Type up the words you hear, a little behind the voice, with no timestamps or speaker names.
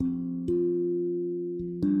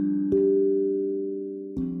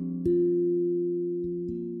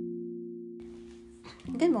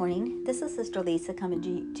Good morning. This is Sister Lisa coming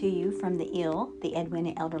to you from the Edwin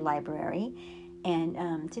and Elder Library.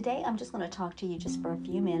 And today I'm just going to talk to you just for a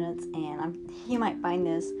few minutes. And you might find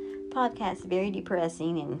this podcast very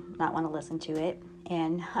depressing and not want to listen to it.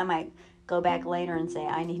 And I might go back later and say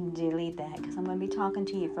I need to delete that because I'm going to be talking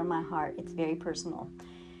to you from my heart. It's very personal.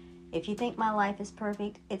 If you think my life is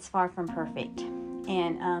perfect, it's far from perfect.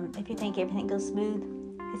 And if you think everything goes smooth,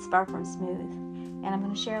 it's far from smooth. And I'm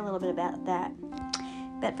going to share a little bit about that.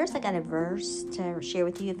 But first I got a verse to share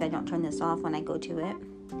with you if I don't turn this off when I go to it.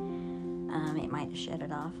 It might shut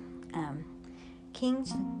it off. King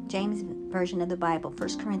James Version of the Bible,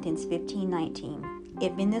 1 Corinthians 15:19.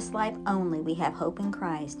 If in this life only we have hope in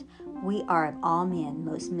Christ, we are of all men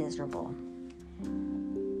most miserable.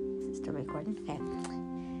 Is it still recording? Okay.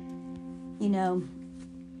 You know,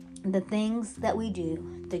 the things that we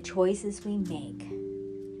do, the choices we make,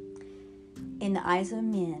 in the eyes of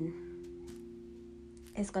men,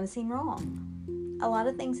 it's going to seem wrong. A lot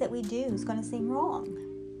of things that we do is going to seem wrong.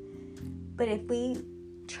 But if we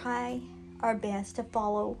try our best to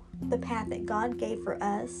follow the path that God gave for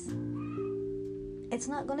us, it's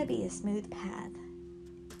not going to be a smooth path.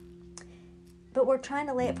 But we're trying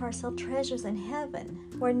to lay up for ourselves treasures in heaven,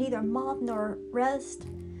 where neither moth nor rust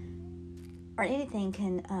or anything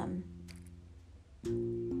can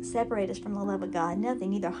separate us from the love of God. Nothing,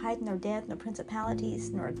 neither height nor depth, nor principalities,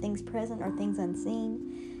 nor things present or things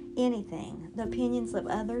unseen, anything. The opinions of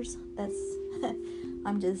others, that's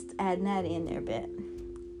I'm just adding that in there a bit.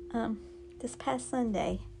 This past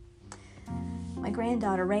Sunday, my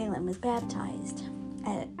granddaughter Raylan was baptized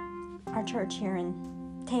at our church here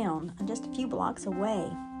in town, just a few blocks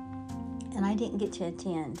away, and I didn't get to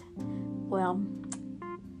attend. Well,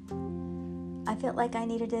 I felt like I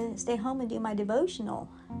needed to stay home and do my devotional.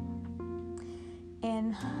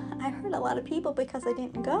 And I hurt a lot of people because I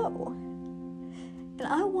didn't go. And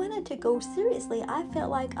I wanted to go seriously. I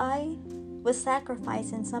felt like I was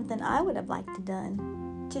sacrificing something I would have liked to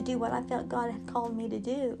done to do what I felt God had called me to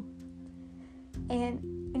do. And,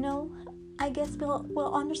 you know, I guess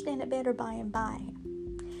we'll understand it better by and by.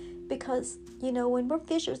 Because, you know, when we're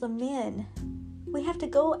fishers of men, we have to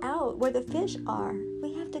go out where the fish are.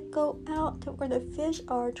 We have to go out to where the fish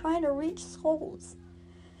are, trying to reach souls,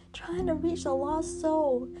 trying to reach a lost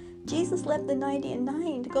soul. Jesus left the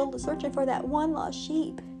 99 to go searching for that one lost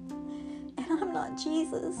sheep. And I'm not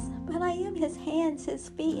Jesus, but I am his hands, his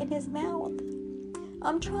feet, and his mouth.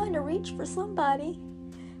 I'm trying to reach for somebody,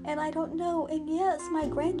 and I don't know. And yes, my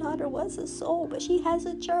granddaughter was a soul, but she has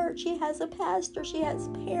a church, she has a pastor, she has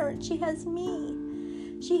parents, she has me,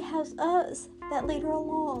 she has us that lead her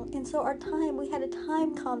along. And so we had a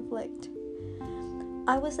time conflict.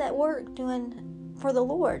 I was at work doing for the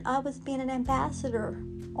Lord. I was being an ambassador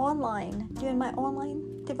online, doing my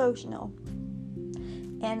online devotional.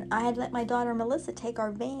 And I had let my daughter Melissa take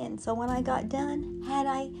our van. So when I got done, had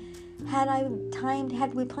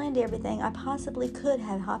we planned everything, I possibly could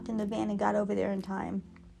have hopped in the van and got over there in time.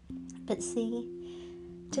 But see,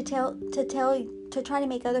 to try to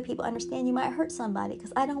make other people understand, you might hurt somebody,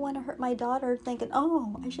 because I don't want to hurt my daughter thinking,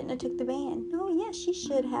 oh, I shouldn't have took the van. No, yes, she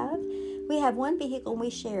should have. We have one vehicle and we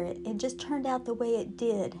share it. It just turned out the way it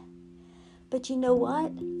did. But you know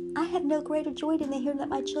what? I have no greater joy than to hear that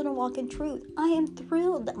my children walk in truth. I am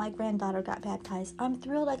thrilled that my granddaughter got baptized. I'm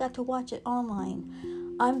thrilled I got to watch it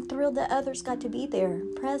online. I'm thrilled that others got to be there,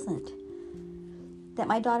 present. That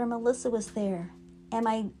my daughter Melissa was there. And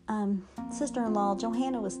my sister-in-law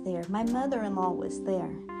Johanna was there. My mother-in-law was there.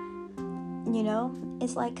 You know,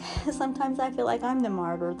 it's like sometimes I feel like I'm the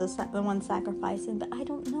martyr, the one sacrificing, but I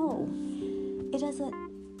don't know.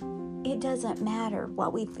 It doesn't matter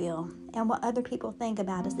what we feel and what other people think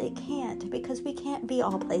about us. It can't, because we can't be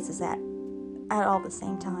all places at all the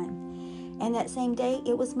same time. And that same day,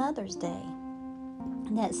 it was Mother's Day.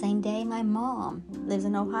 And that same day, my mom lives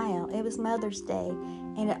in Ohio. It was Mother's Day,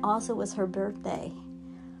 and it also was her birthday.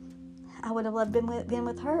 I would have loved been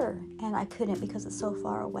with her, and I couldn't because it's so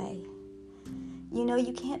far away. You know,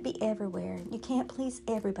 you can't be everywhere. You can't please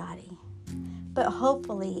everybody. But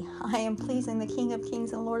hopefully, I am pleasing the King of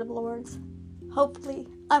Kings and Lord of Lords. Hopefully,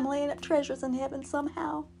 I'm laying up treasures in heaven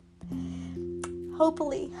somehow.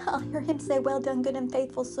 Hopefully, I'll hear him say, well done, good and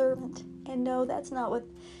faithful servant. And no, that's not what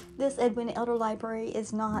this Edwin Elder Library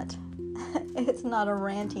is not. It's not a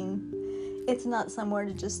ranting. It's not somewhere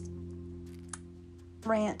to just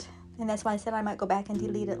rant. And that's why I said I might go back and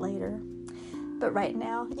delete it later. But right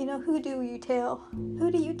now, you know, who do you tell? Who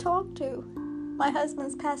do you talk to? my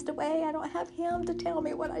husband's passed away. I don't have him to tell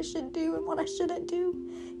me what I should do and what I shouldn't do.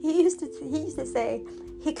 He used to say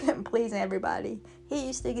he couldn't please everybody. He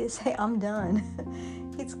used to say, I'm done.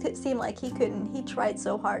 It seemed like he couldn't. He tried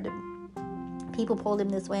so hard to. People pulled him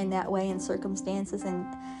this way and that way in circumstances, and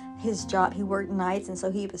his job, he worked nights, and so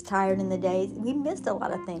he was tired in the days. We missed a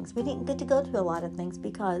lot of things. We didn't get to go to a lot of things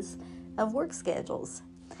because of work schedules.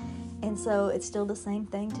 And so it's still the same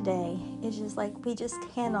thing today. It's just like we just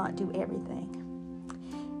cannot do everything.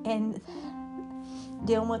 And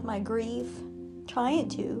dealing with my grief, trying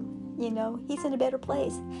to, he's in a better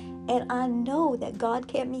place. And I know that God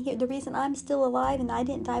kept me here. The reason I'm still alive and I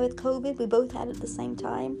didn't die with COVID, we both had it at the same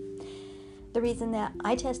time. The reason that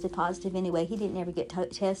I tested positive anyway, he didn't ever get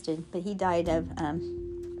tested, but he died of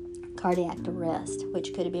cardiac arrest,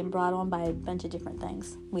 which could have been brought on by a bunch of different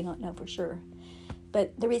things. We don't know for sure.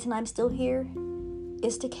 But the reason I'm still here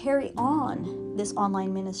is to carry on this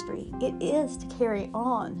online ministry. It is to carry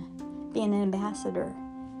on being an ambassador.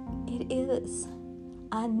 It is.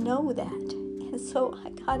 I know that. And so I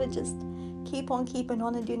gotta just keep on keeping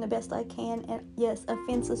on and doing the best I can. And yes,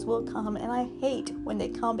 offenses will come, and I hate when they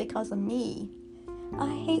come because of me. I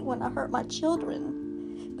hate when I hurt my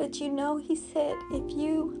children. But he said, if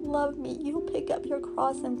you love me, you'll pick up your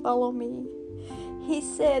cross and follow me. He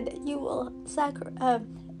said that you will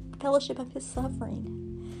fellowship of his suffering.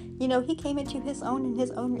 He came into his own, and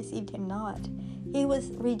his own received him not. He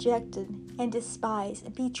was rejected and despised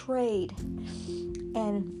and betrayed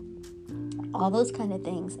and all those kind of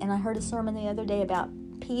things. And I heard a sermon the other day about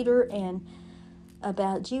Peter and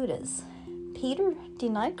about Judas. Peter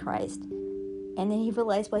denied Christ, and then he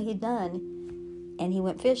realized what he'd done, and he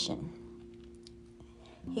went fishing.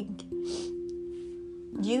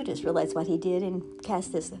 Judas realized what he did and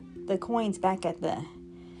cast the coins back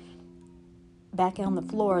on the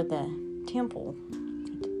floor of the temple,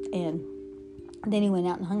 and then he went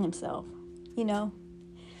out and hung himself.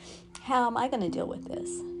 How am I going to deal with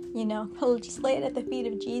this? I'll just lay it at the feet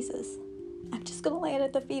of Jesus. I'm just going to lay it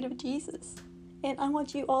at the feet of Jesus. And I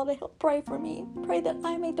want you all to help pray for me. Pray that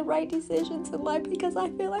I make the right decisions in life, because I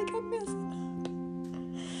feel like I'm messing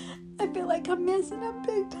up. I feel like I'm messing up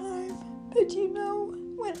big time. But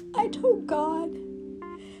when I told God,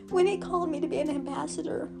 when he called me to be an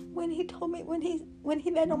ambassador, when he told me, when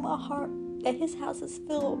he laid on my heart that his house is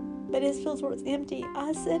filled, but his fields were empty,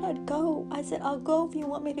 I said I'd go. I said, I'll go if you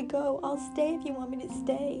want me to go. I'll stay if you want me to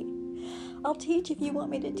stay. I'll teach if you want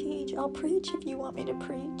me to teach. I'll preach if you want me to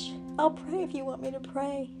preach. I'll pray if you want me to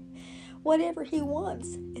pray. Whatever he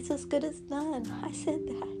wants, it's as good as done. I said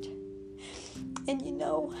that. And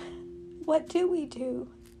what do we do?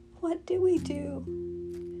 What do we do?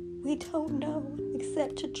 We don't know,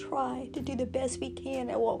 except to try to do the best we can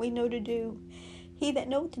at what we know to do. He that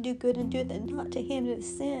knoweth to do good and doeth it not, to him it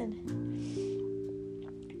is sin.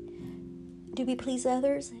 Do we please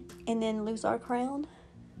others and then lose our crown?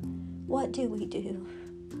 What do we do?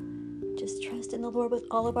 Just trust in the Lord with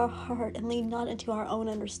all of our heart and lean not into our own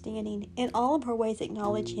understanding. In all of our ways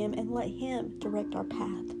acknowledge him and let him direct our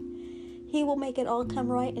path. He will make it all come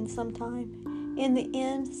right in some time. In the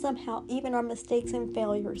end, somehow, even our mistakes and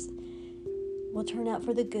failures will turn out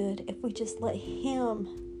for the good if we just let him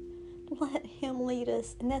lead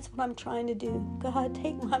us. And that's what I'm trying to do. God,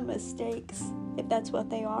 take my mistakes, if that's what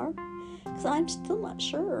they are, because I'm still not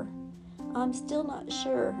sure.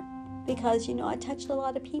 Because I touched a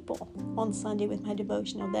lot of people on Sunday with my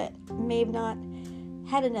devotional that may have not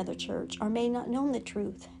had another church, or may not known the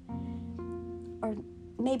truth, or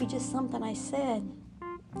maybe just something I said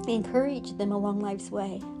encouraged them along life's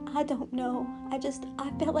way. I don't know. I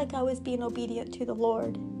felt like I was being obedient to the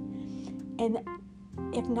Lord. And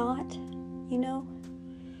if not,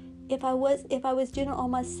 if I was doing it on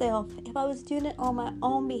myself, if I was doing it on my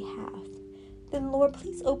own behalf, then Lord,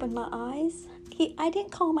 please open my eyes. I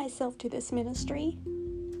didn't call myself to this ministry.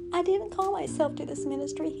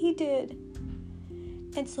 He did.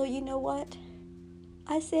 And so you know what?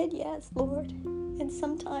 I said yes, Lord. And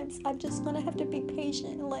sometimes I'm just going to have to be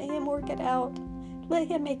patient and let him work it out. Let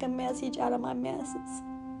him make a message out of my messes.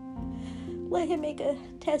 Let him make a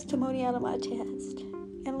testimony out of my test.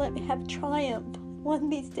 And let me have triumph. One of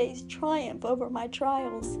these days, triumph over my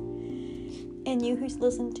trials. And you who's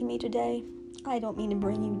listening to me today, I don't mean to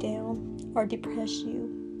bring you down or depress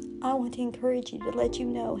you. I want to encourage you, to let you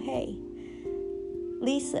know, hey,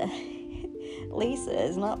 Lisa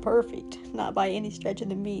is not perfect, not by any stretch of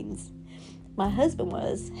the means. My husband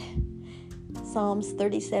was. Psalms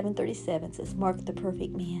 37:37 says, mark the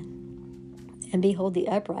perfect man, and behold the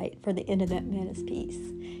upright, for the end of that man is peace.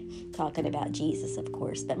 Talking about Jesus, of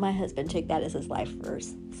course, but my husband took that as his life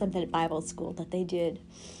verse, something at Bible school that they did.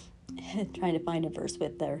 trying to find a verse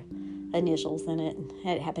with their initials in it.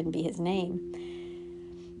 It happened to be his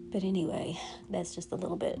name. But anyway, that's just a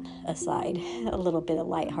little bit aside, a little bit of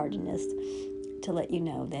lightheartedness to let you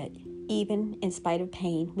know that even in spite of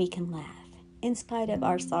pain, we can laugh. In spite of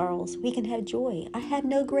our sorrows, we can have joy. I have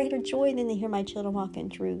no greater joy than to hear my children walk in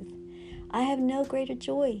truth. I have no greater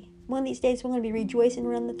joy. One of these days, we're going to be rejoicing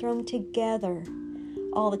around the throne together.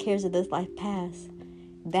 All the cares of this life pass.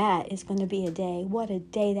 That is going to be a day. What a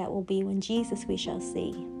day that will be when Jesus we shall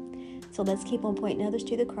see. So let's keep on pointing others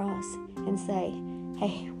to the cross and say,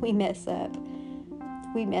 hey, we mess up.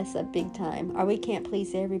 We mess up big time. Or we can't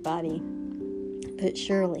please everybody. But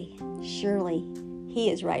surely,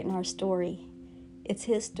 he is writing our story. It's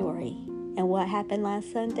his story. And what happened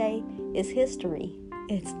last Sunday is history.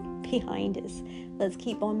 It's behind us. Let's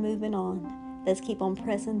keep on moving on. Let's keep on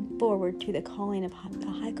pressing forward to the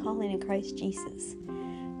high calling in Christ Jesus.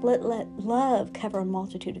 Let love cover a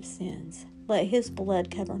multitude of sins. Let his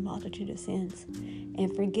blood cover a multitude of sins.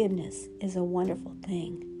 And forgiveness is a wonderful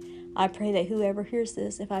thing. I pray that whoever hears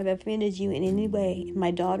this, if I've offended you in any way, if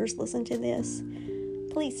my daughters listen to this,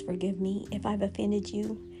 please forgive me if I've offended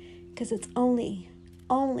you, because it's only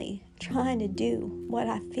trying to do what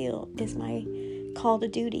I feel is my call to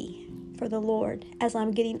duty for the Lord as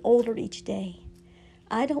I'm getting older each day.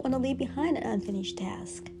 I don't want to leave behind an unfinished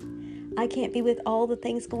task. I can't be with all the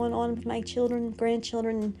things going on with my children,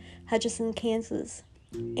 grandchildren in Hutchinson, Kansas.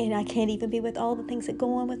 And I can't even be with all the things that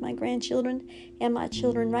go on with my grandchildren and my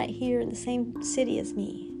children right here in the same city as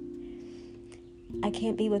me. I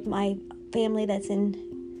can't be with my family that's in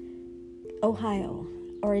Ohio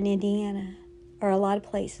or in Indiana or a lot of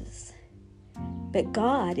places. But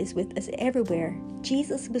God is with us everywhere.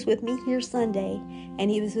 Jesus was with me here Sunday,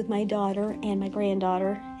 and he was with my daughter and my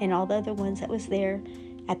granddaughter and all the other ones that was there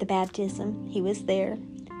at the baptism. He was there.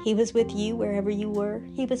 He was with you wherever you were.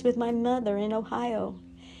 He was with my mother in Ohio.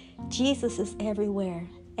 Jesus is everywhere.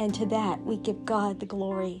 And to that, we give God the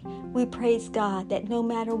glory. We praise God that no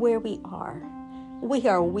matter where we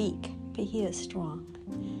are weak, but he is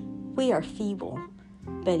strong. We are feeble,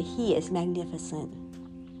 but he is magnificent.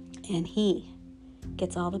 And he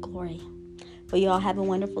gets all the glory. Well, you all have a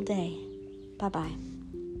wonderful day. Bye-bye.